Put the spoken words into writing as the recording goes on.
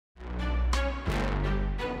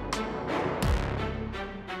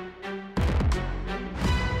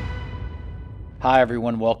Hi,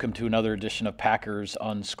 everyone. Welcome to another edition of Packers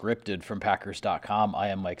Unscripted from Packers.com. I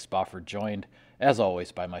am Mike Spofford, joined, as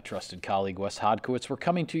always, by my trusted colleague, Wes Hodkiewicz. We're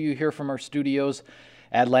coming to you here from our studios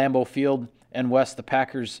at Lambeau Field. And, Wes, the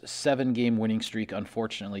Packers' 7-game winning streak,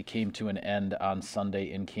 unfortunately, came to an end on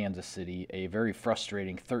Sunday in Kansas City. A very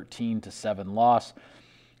frustrating 13-7 loss.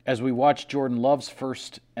 As we watched Jordan Love's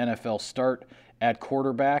first NFL start at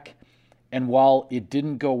quarterback, and while it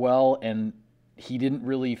didn't go well and he didn't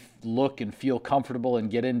really look and feel comfortable and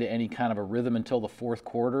get into any kind of a rhythm until the fourth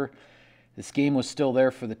quarter, this game was still there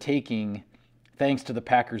for the taking thanks to the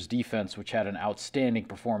Packers defense, which had an outstanding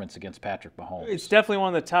performance against Patrick Mahomes. It's definitely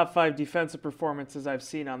one of the top 5 defensive performances I've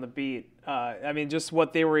seen on the beat. Just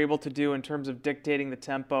what they were able to do in terms of dictating the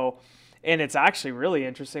tempo. And it's actually really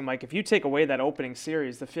interesting, Mike, if you take away that opening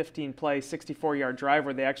series, the 15-play, 64-yard drive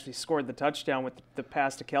where they actually scored the touchdown with the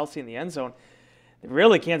pass to Kelce in the end zone,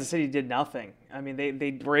 really, Kansas City did nothing. I mean,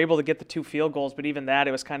 they were able to get the 2 field goals, but even that,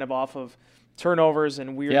 it was kind of off of turnovers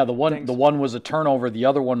and weird things. The one was a turnover. The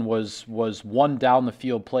other one was one down the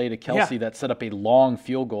field play to Kelce that set up a long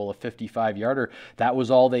field goal, a 55-yarder. That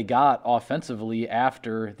was all they got offensively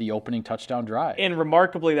after the opening touchdown drive. And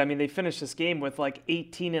remarkably, I mean, they finished this game with like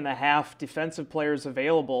 18 and a half defensive players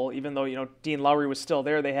available, even though, Dean Lowry was still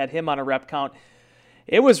there. They had him on a rep count.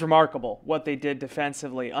 It was remarkable what they did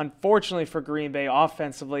defensively. Unfortunately for Green Bay,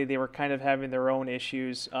 offensively, they were kind of having their own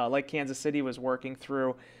issues, like Kansas City was working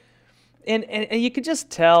through. And you could just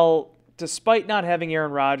tell, despite not having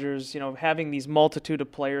Aaron Rodgers, having these multitude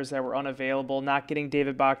of players that were unavailable, not getting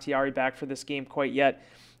David Bakhtiari back for this game quite yet,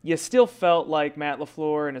 you still felt like Matt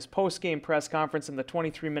LaFleur in his post-game press conference and the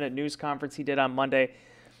 23-minute news conference he did on Monday,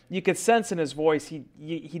 you could sense in his voice he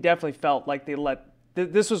definitely felt like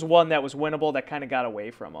this was one that was winnable that kind of got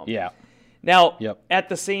away from him. Yeah. Now, At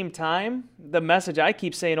the same time, the message I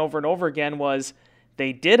keep saying over and over again was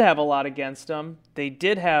they did have a lot against them. They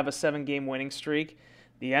did have a 7-game winning streak.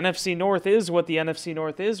 The NFC North is what the NFC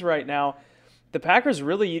North is right now. The Packers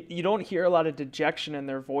really, you don't hear a lot of dejection in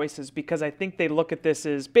their voices because I think they look at this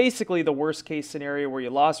as basically the worst-case scenario where you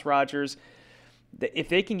lost Rodgers. If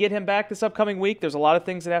they can get him back this upcoming week, there's a lot of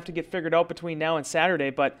things that have to get figured out between now and Saturday,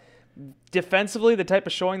 but defensively, the type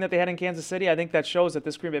of showing that they had in Kansas City, I think that shows that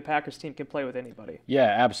this Green Bay Packers team can play with anybody. Yeah,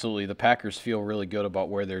 absolutely. The Packers feel really good about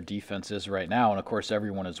where their defense is right now. And, of course,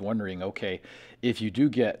 everyone is wondering, okay, if you do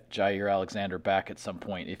get Jair Alexander back at some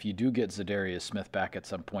point, if you do get Zadarius Smith back at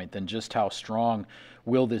some point, then just how strong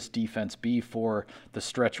will this defense be for the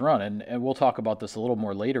stretch run? And we'll talk about this a little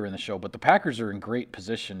more later in the show, but the Packers are in great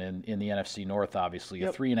position in the NFC North, obviously.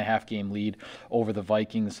 A 3.5-game lead over the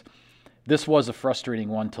Vikings. This was a frustrating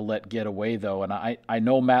one to let get away, though, and I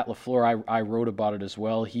know Matt LaFleur, I wrote about it as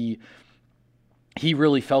well. He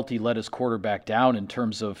really felt he let his quarterback down in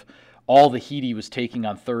terms of all the heat he was taking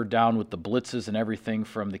on third down with the blitzes and everything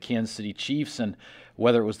from the Kansas City Chiefs, and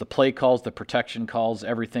whether it was the play calls, the protection calls,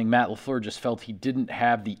 everything, Matt LaFleur just felt he didn't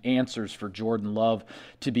have the answers for Jordan Love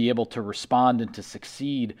to be able to respond and to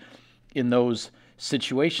succeed in those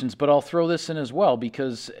situations. But I'll throw this in as well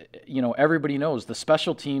because, everybody knows the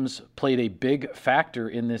special teams played a big factor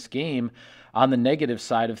in this game on the negative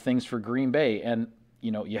side of things for Green Bay. And,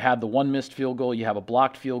 you had the one missed field goal, you have a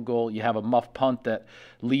blocked field goal, you have a muff punt that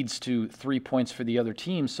leads to 3 points for the other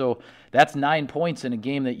team. So that's 9 points in a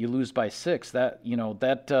game that you lose by 6.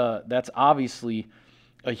 That's obviously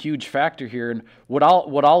a huge factor here. And what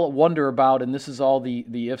I'll wonder about, and this is all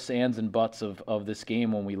the ifs, ands, and buts of this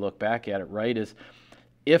game when we look back at it, right, is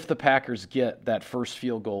if the Packers get that first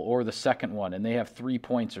field goal or the second one and they have 3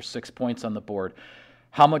 points or 6 points on the board,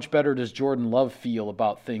 how much better does Jordan Love feel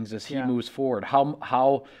about things as he moves forward?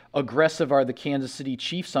 How aggressive are the Kansas City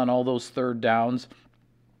Chiefs on all those third downs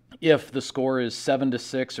if the score is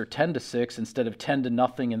 7-6 or 10-6 instead of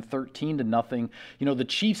 10-0 and 13-0? The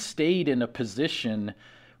Chiefs stayed in a position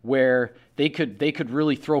where they could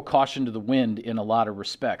really throw caution to the wind in a lot of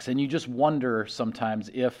respects. And you just wonder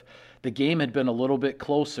sometimes if the game had been a little bit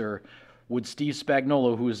closer, would Steve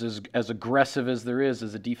Spagnuolo, who is as aggressive as there is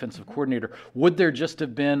as a defensive coordinator, would there just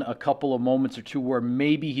have been a couple of moments or two where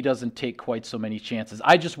maybe he doesn't take quite so many chances?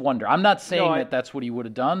 I just wonder. I'm not saying that's what he would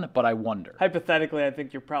have done, but I wonder. Hypothetically, I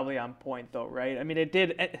think you're probably on point, though, right? I mean, it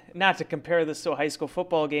did, not to compare this to a high school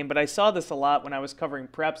football game, but I saw this a lot when I was covering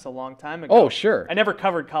preps a long time ago. Oh, sure. I never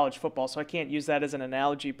covered college football, so I can't use that as an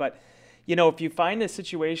analogy, but if you find a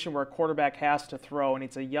situation where a quarterback has to throw and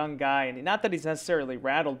it's a young guy, and not that he's necessarily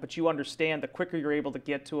rattled, but you understand the quicker you're able to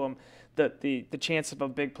get to him, the chance of a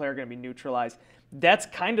big player going to be neutralized. that's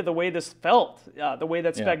kind of the way this felt, the way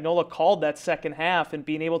that Spagnuolo called that second half and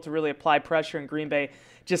being able to really apply pressure in Green Bay,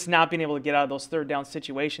 just not being able to get out of those third down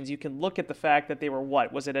situations. You can look at the fact that they were,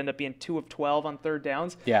 end up being 2 of 12 on third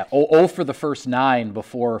downs? Yeah, 0 for the first 9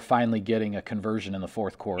 before finally getting a conversion in the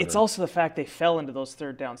fourth quarter. It's also the fact they fell into those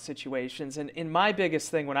third down situations. And my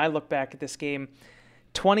biggest thing when I look back at this game,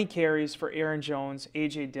 20 carries for Aaron Jones,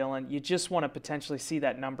 A.J. Dillon. You just want to potentially see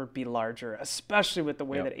that number be larger, especially with the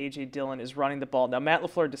way that A.J. Dillon is running the ball. Now, Matt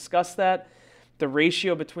LaFleur discussed that. The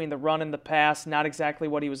ratio between the run and the pass, not exactly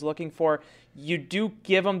what he was looking for. You do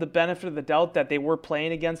give them the benefit of the doubt that they were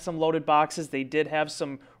playing against some loaded boxes. They did have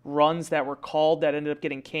some runs that were called that ended up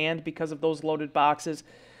getting canned because of those loaded boxes.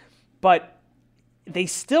 But they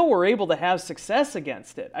still were able to have success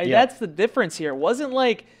against it. That's the difference here. It wasn't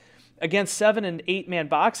like against 7- and 8-man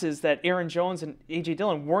boxes that Aaron Jones and A.J.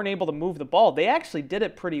 Dillon weren't able to move the ball. They actually did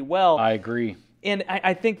it pretty well. I agree. And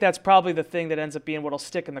I think that's probably the thing that ends up being what'll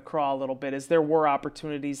stick in the craw a little bit, is there were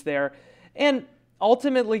opportunities there. And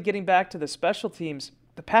ultimately, getting back to the special teams,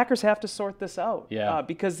 the Packers have to sort this out.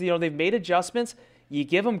 Because, they've made adjustments. You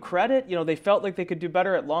give them credit. They felt like they could do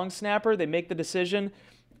better at long snapper. They make the decision.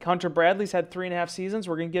 Hunter Bradley's had 3.5 seasons.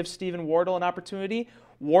 We're going to give Stephen Wardle an opportunity.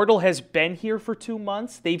 Wardle has been here for 2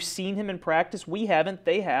 months. They've seen him in practice. We haven't.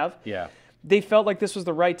 They have. Yeah. They felt like this was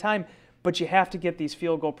the right time. But you have to get these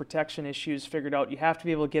field goal protection issues figured out. You have to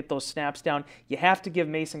be able to get those snaps down. You have to give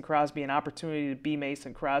Mason Crosby an opportunity to be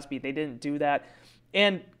Mason Crosby. They didn't do that.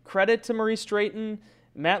 And credit to Maurice Drayton,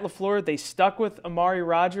 Matt LaFleur, they stuck with Amari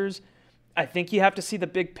Rodgers. I think you have to see the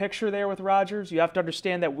big picture there with Rodgers. You have to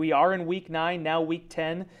understand that we are in Week 9, now Week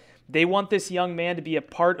 10. They want this young man to be a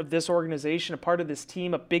part of this organization, a part of this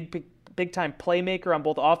team, a big-time playmaker on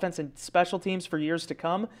both offense and special teams for years to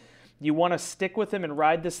come. You want to stick with him and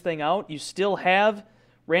ride this thing out. You still have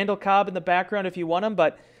Randall Cobb in the background if you want him,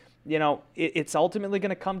 but it's ultimately going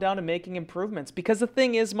to come down to making improvements. Because the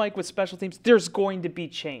thing is, Mike, with special teams, there's going to be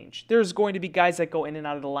change. There's going to be guys that go in and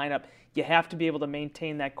out of the lineup. You have to be able to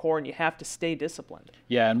maintain that core, and you have to stay disciplined.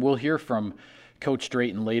 Yeah, and we'll hear from Coach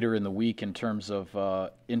Drayton later in the week in terms of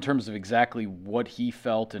exactly what he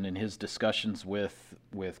felt and in his discussions with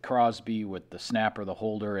Crosby, with the snapper, the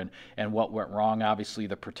holder, and what went wrong. Obviously,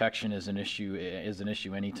 the protection is an issue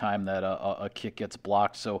anytime that a kick gets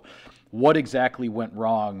blocked. So, what exactly went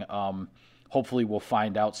wrong? Hopefully, we'll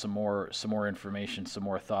find out some more information, some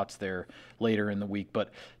more thoughts there later in the week.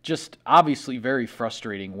 But just obviously very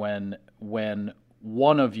frustrating when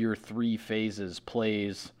one of your 3 phases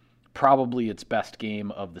plays probably its best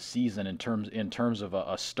game of the season in terms of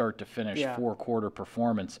a start to finish 4-quarter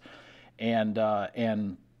performance, and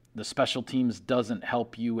the special teams doesn't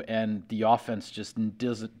help you, and the offense just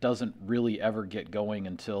doesn't really ever get going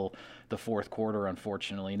until the fourth quarter,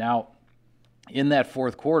 unfortunately. Now, in that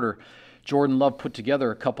fourth quarter, Jordan Love put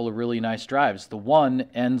together a couple of really nice drives. The one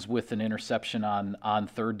ends with an interception on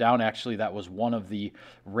third down. Actually, that was one of the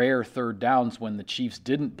rare third downs when the Chiefs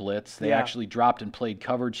didn't blitz. They actually dropped and played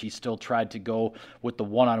coverage. He still tried to go with the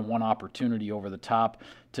one-on-one opportunity over the top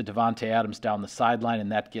to Davante Adams down the sideline,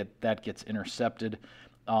 and that gets intercepted.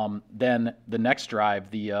 Then the next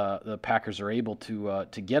drive, the Packers are able to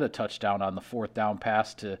get a touchdown on the fourth down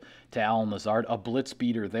pass to Allen Lazard, a blitz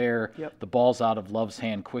beater there. Yep. The ball's out of Love's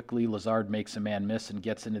hand quickly. Lazard makes a man miss and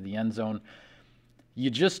gets into the end zone. You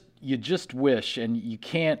just wish, and you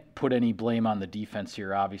can't put any blame on the defense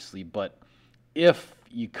here, obviously, but if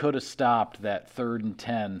you could have stopped that 3rd and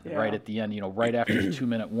 10 right at the end, right after the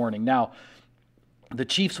 2-minute warning. Now, the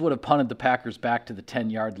Chiefs would have punted the Packers back to the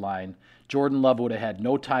 10-yard line. Jordan Love would have had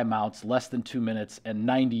no timeouts, less than 2 minutes, and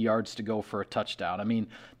 90 yards to go for a touchdown. I mean,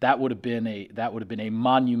 that would have been a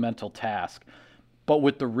monumental task. But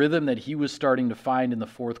with the rhythm that he was starting to find in the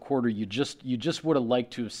fourth quarter, you just would have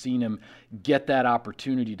liked to have seen him get that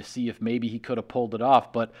opportunity to see if maybe he could have pulled it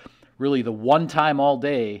off. But really, the one time all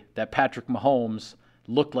day that Patrick Mahomes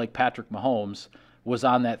looked like Patrick Mahomes was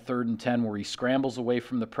on that 3rd and 10 where he scrambles away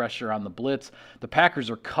from the pressure on the blitz. The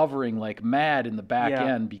Packers are covering like mad in the back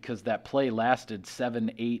end because that play lasted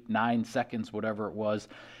 7, 8, 9 seconds, whatever it was.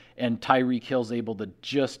 And Tyreek Hill's able to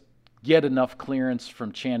just get enough clearance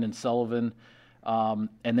from Chandon Sullivan. And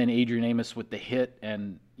then Adrian Amos with the hit,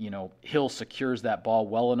 and Hill secures that ball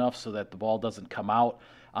well enough so that the ball doesn't come out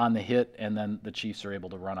on the hit, and then the Chiefs are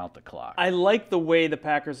able to run out the clock. I like the way the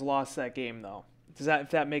Packers lost that game, though. If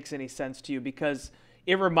that makes any sense to you, because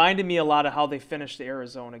it reminded me a lot of how they finished the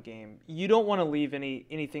Arizona game. You don't want to leave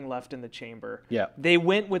anything left in the chamber. Yeah. They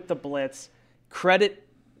went with the blitz. Credit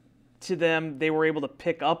to them, they were able to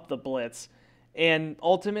pick up the blitz. And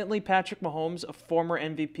ultimately, Patrick Mahomes, a former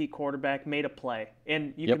MVP quarterback, made a play.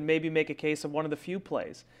 And you can maybe make a case of one of the few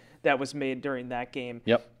plays that was made during that game.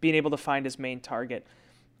 Yep. Being able to find his main target.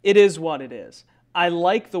 It is what it is. I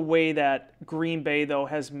like the way that Green Bay, though,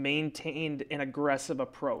 has maintained an aggressive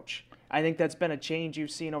approach. I think that's been a change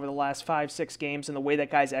you've seen over the last 5-6 games in the way that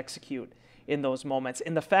guys execute in those moments.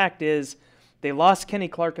 And the fact is, they lost Kenny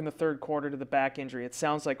Clark in the third quarter to the back injury. It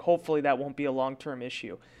sounds like hopefully that won't be a long-term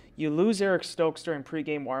issue. You lose Eric Stokes during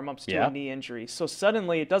pregame warm-ups to a knee injury. So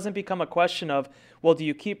suddenly it doesn't become a question of, well, do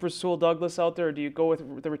you keep Rasul Douglas out there or do you go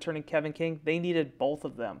with the returning Kevin King? They needed both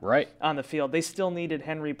of them on the field. They still needed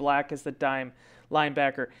Henry Black as the dime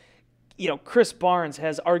linebacker. Chris Barnes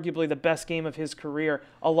has arguably the best game of his career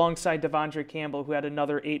alongside Devondre Campbell, who had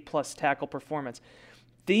another 8+ tackle performance.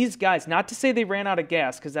 These guys, not to say they ran out of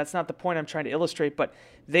gas, because that's not the point I'm trying to illustrate, but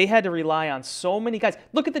they had to rely on so many guys.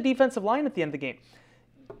 Look at the defensive line at the end of the game.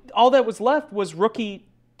 All that was left was rookie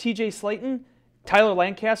TJ Slayton, Tyler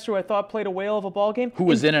Lancaster, who I thought played a whale of a ball game. Who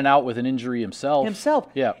was in and out with an injury himself.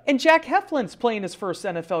 Yeah. And Jack Heflin's playing his first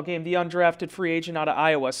NFL game, the undrafted free agent out of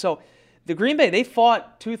Iowa. So the Green Bay, they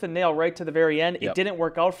fought tooth and nail right to the very end. It didn't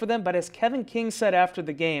work out for them, but as Kevin King said after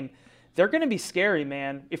the game, they're going to be scary,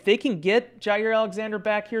 man. If they can get Jair Alexander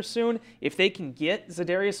back here soon, if they can get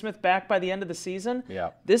Zadarius Smith back by the end of the season,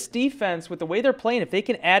 this defense, with the way they're playing, if they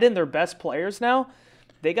can add in their best players now,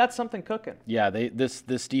 they got something cooking. Yeah,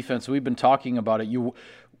 this defense, we've been talking about it.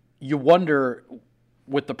 You wonder,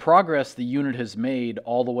 with the progress the unit has made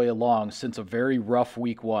all the way along since a very rough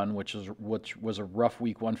week one, which was a rough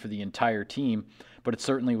week one for the entire team, but it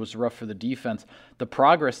certainly was rough for the defense. The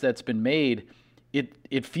progress that's been made,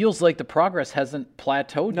 it feels like the progress hasn't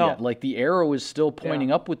plateaued yet. Like the arrow is still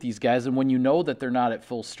pointing up with these guys, and when you know that they're not at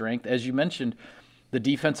full strength, as you mentioned, the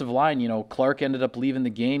defensive line, Clark ended up leaving the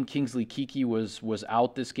game. Kingsley Keke was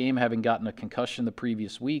out this game, having gotten a concussion the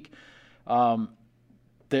previous week.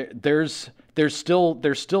 There's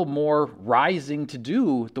still more rising to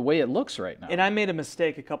do the way it looks right now. And I made a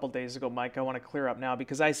mistake a couple days ago, Mike. I want to clear up now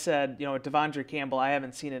because I said, Devondre Campbell, I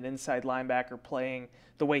haven't seen an inside linebacker playing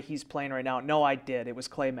the way he's playing right now. No, I did. It was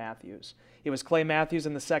Clay Matthews. It was Clay Matthews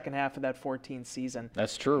in the second half of that 14 season.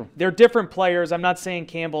 That's true. They're different players. I'm not saying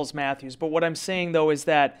Campbell's Matthews, but what I'm saying, though, is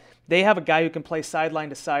that they have a guy who can play sideline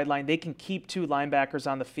to sideline. They can keep two linebackers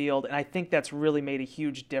on the field, and I think that's really made a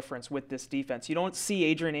huge difference with this defense. You don't see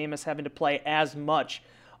Adrian Amos having to play as much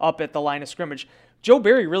up at the line of scrimmage. Joe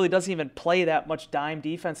Barry really doesn't even play that much dime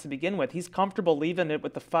defense to begin with. He's comfortable leaving it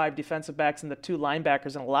with the 5 defensive backs and the 2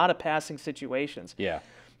 linebackers in a lot of passing situations. Yeah.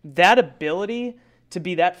 That ability to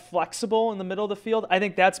be that flexible in the middle of the field, I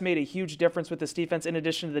think that's made a huge difference with this defense, in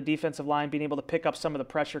addition to the defensive line being able to pick up some of the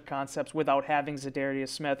pressure concepts without having Zadarius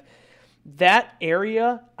Smith. That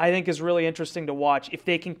area, I think, is really interesting to watch if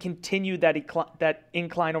they can continue that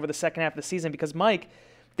incline over the second half of the season, because, Mike,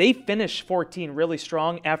 they finished 14 really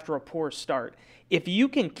strong after a poor start. If you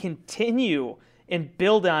can continue and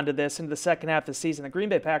build onto this into the second half of the season, the Green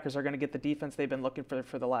Bay Packers are going to get the defense they've been looking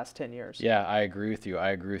for the last 10 years. Yeah, I agree with you. I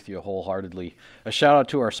agree with you wholeheartedly. A shout out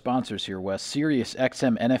to our sponsors here, Wes. Sirius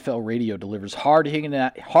XM NFL Radio delivers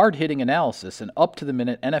hard-hitting analysis and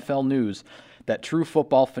up-to-the-minute NFL news that true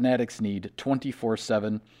football fanatics need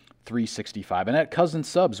 24/7, 365. And at Cousin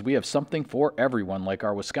Subs, we have something for everyone, like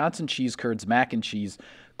our Wisconsin cheese curds, mac and cheese,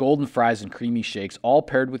 golden fries, and creamy shakes, all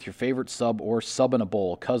paired with your favorite sub or sub in a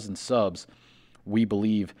bowl. Cousin Subs. We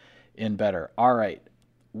believe in better. All right,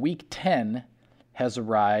 Week 10 has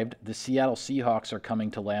arrived. The Seattle Seahawks are coming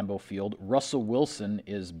to Lambeau Field. Russell Wilson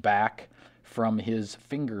is back from his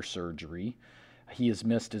finger surgery. He has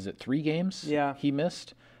missed, is it 3 games? Yeah. He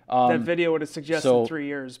missed? That video would have suggested 3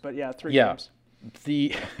 years, but 3 games.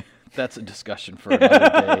 That's a discussion for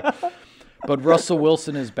another day. But Russell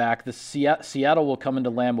Wilson is back. The Seattle will come into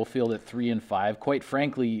Lambeau Field at 3-5. Quite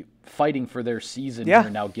frankly, fighting for their season here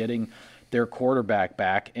now, getting their quarterback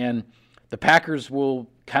back. And the Packers will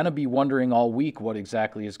kind of be wondering all week what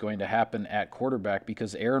exactly is going to happen at quarterback,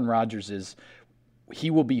 because Aaron Rodgers he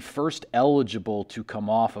will be first eligible to come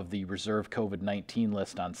off of the reserve COVID-19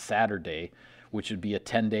 list on Saturday, which would be a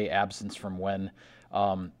 10-day absence from when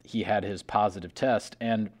he had his positive test.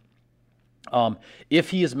 And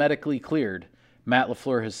if he is medically cleared, Matt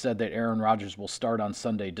LaFleur has said that Aaron Rodgers will start on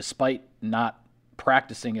Sunday, despite not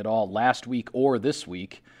practicing at all last week or this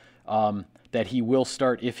week. That he will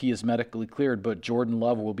start if he is medically cleared, but Jordan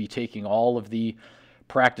Love will be taking all of the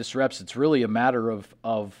practice reps. It's really a matter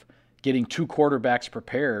of getting 2 quarterbacks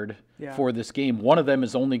prepared for this game. One of them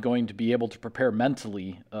is only going to be able to prepare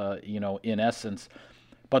mentally, in essence.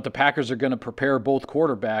 But the Packers are going to prepare both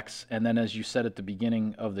quarterbacks, and then, as you said at the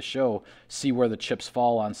beginning of the show, see where the chips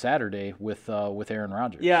fall on Saturday with Aaron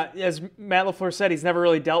Rodgers. Yeah, as Matt LaFleur said, he's never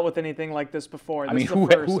really dealt with anything like this before. I mean,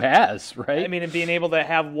 who has, right? I mean, and being able to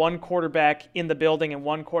have one quarterback in the building and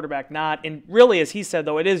one quarterback not. And really, as he said,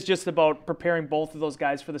 though, it is just about preparing both of those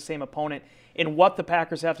guys for the same opponent and what the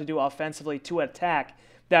Packers have to do offensively to attack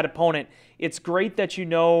that opponent. It's great that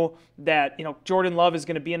that Jordan Love is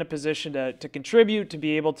going to be in a position to contribute, to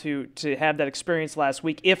be able to have that experience last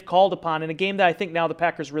week if called upon in a game that I think now the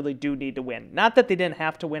Packers really do need to win. Not that they didn't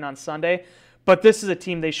have to win on Sunday, but this is a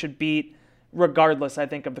team they should beat regardless, I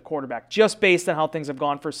think, of the quarterback, just based on how things have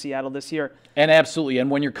gone for Seattle this year. And absolutely.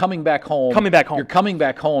 And when you're coming back home, you're coming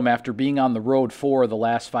back home after being on the road for the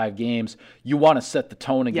last 5 games, you want to set the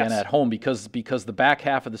tone again at home because the back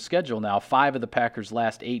half of the schedule now, 5 of the Packers'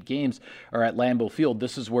 last 8 games are at Lambeau Field.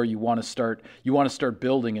 This is where you want to start. You want to start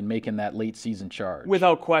building and making that late season charge.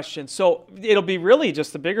 Without question. So it'll be really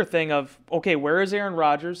just the bigger thing of, okay, where is Aaron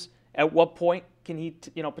Rodgers? At what point can he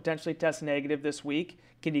potentially test negative this week?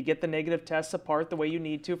 Can you get the negative tests apart the way you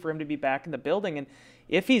need to for him to be back in the building? And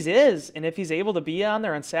if he's able to be on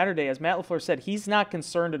there on Saturday, as Matt LaFleur said, he's not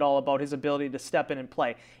concerned at all about his ability to step in and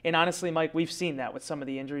play. And honestly, Mike, we've seen that with some of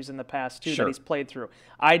the injuries in the past, too, that he's played through.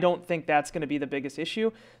 I don't think that's going to be the biggest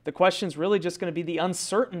issue. The question's really just going to be the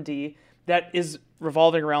uncertainty that is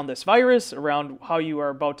revolving around this virus, around how you are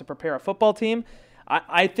about to prepare a football team.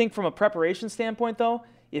 I think from a preparation standpoint, though,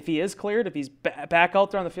 if he is cleared, if he's back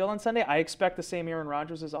out there on the field on Sunday, I expect the same Aaron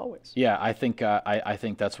Rodgers as always. Yeah, I think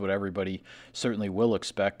that's what everybody certainly will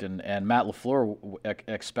expect, and Matt LaFleur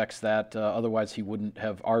expects that. Otherwise, he wouldn't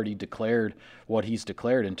have already declared what he's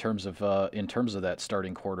declared in terms of that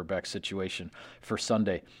starting quarterback situation for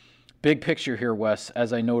Sunday. Big picture here, Wes.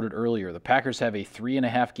 As I noted earlier, the Packers have a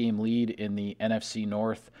 3.5-game lead in the NFC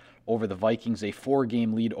North over the Vikings, a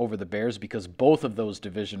 4-game lead over the Bears because both of those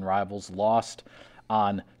division rivals lost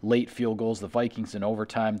on late field goals, the Vikings in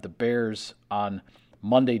overtime, the Bears on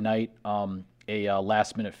Monday night, a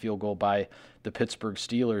last-minute field goal by the Pittsburgh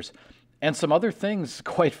Steelers. And some other things,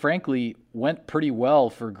 quite frankly, went pretty well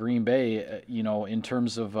for Green Bay, in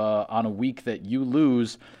terms of on a week that you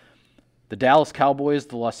lose. The Dallas Cowboys,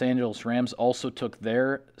 the Los Angeles Rams also took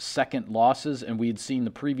their second losses, and we had seen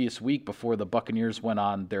the previous week before the Buccaneers went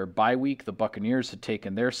on their bye week, the Buccaneers had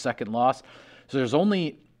taken their second loss. So there's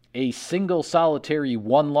only a single solitary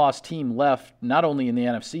one-loss team left, not only in the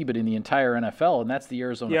NFC, but in the entire NFL, and that's the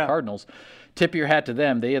Arizona Cardinals. Tip your hat to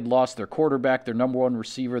them. They had lost their quarterback, their number one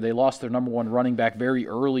receiver. They lost their number one running back very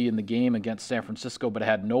early in the game against San Francisco, but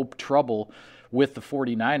had no trouble with the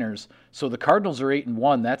 49ers. So the Cardinals are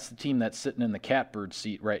 8-1. That's the team that's sitting in the catbird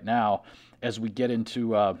seat right now as we get into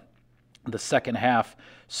the second half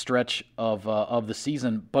stretch of the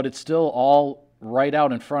season. But it's still all right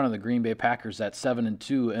out in front of the Green Bay Packers at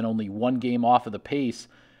 7-2 and only 1 game off of the pace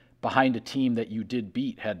behind a team that you did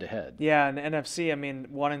beat head-to-head. Yeah, and the NFC,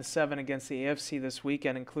 1-7 against the AFC this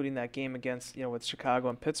weekend, including that game against, with Chicago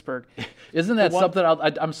and Pittsburgh. Isn't that something?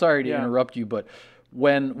 I'm sorry to interrupt you, but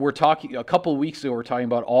when we're talking, a couple of weeks ago, we're talking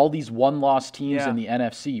about all these one-loss teams in the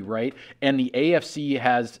NFC, right? And the AFC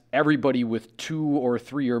has everybody with 2 or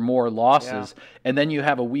 3 or more losses. Yeah. And then you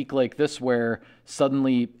have a week like this where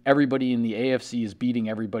suddenly everybody in the AFC is beating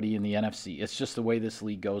everybody in the NFC. It's just the way this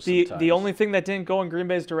league goes sometimes. The only thing that didn't go in Green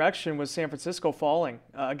Bay's direction was San Francisco falling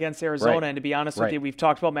against Arizona. Right. And to be honest with you, we've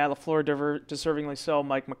talked about Matt LaFleur, deservingly so,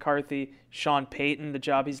 Mike McCarthy, Sean Payton, the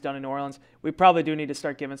job he's done in New Orleans. We probably do need to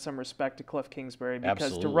start giving some respect to Cliff Kingsbury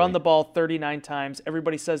because to run the ball 39 times,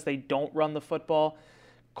 everybody says they don't run the football.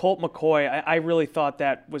 Colt McCoy, I really thought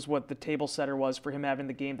that was what the table setter was for him having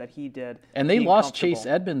the game that he did. And they lost Chase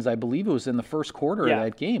Edmonds, I believe it was in the first quarter of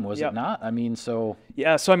that game, was it not?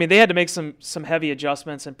 Yeah, so they had to make some heavy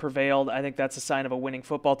adjustments and prevailed. I think that's a sign of a winning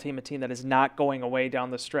football team, a team that is not going away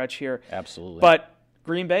down the stretch here. Absolutely. But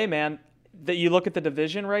Green Bay, man, that you look at the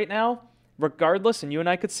division right now, regardless, and you and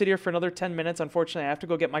I could sit here for another 10 minutes. Unfortunately, I have to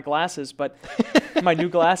go get my glasses, but my new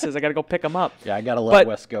glasses, I got to go pick them up. Yeah, I got to let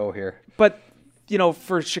Wes go here. But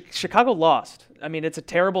for Chicago lost. It's a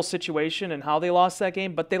terrible situation and how they lost that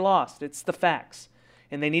game, but they lost. It's the facts.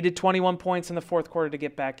 And they needed 21 points in the fourth quarter to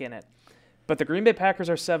get back in it. But the Green Bay Packers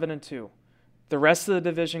are 7-2. The rest of the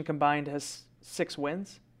division combined has 6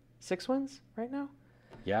 wins. 6 wins right now?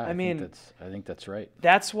 Yeah, I think that's right.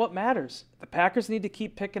 That's what matters. The Packers need to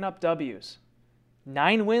keep picking up W's.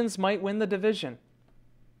 9 wins might win the division.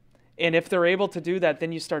 And if they're able to do that,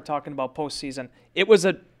 then you start talking about postseason. It was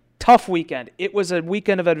a tough weekend. It was a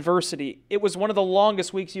weekend of adversity. It was one of the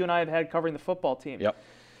longest weeks you and I have had covering the football team. Yep.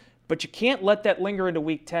 But you can't let that linger into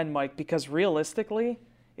week 10, Mike, because realistically,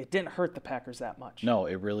 it didn't hurt the Packers that much. No,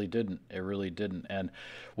 it really didn't. It really didn't. And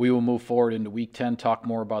we will move forward into Week 10, talk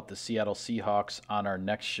more about the Seattle Seahawks on our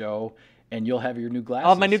next show, and you'll have your new glasses.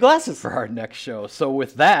 Oh, my new glasses. For our next show. So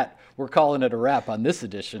with that, we're calling it a wrap on this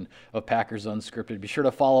edition of Packers Unscripted. Be sure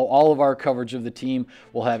to follow all of our coverage of the team.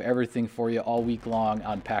 We'll have everything for you all week long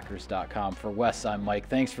on Packers.com. For Wes, I'm Mike.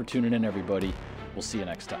 Thanks for tuning in, everybody. We'll see you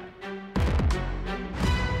next time.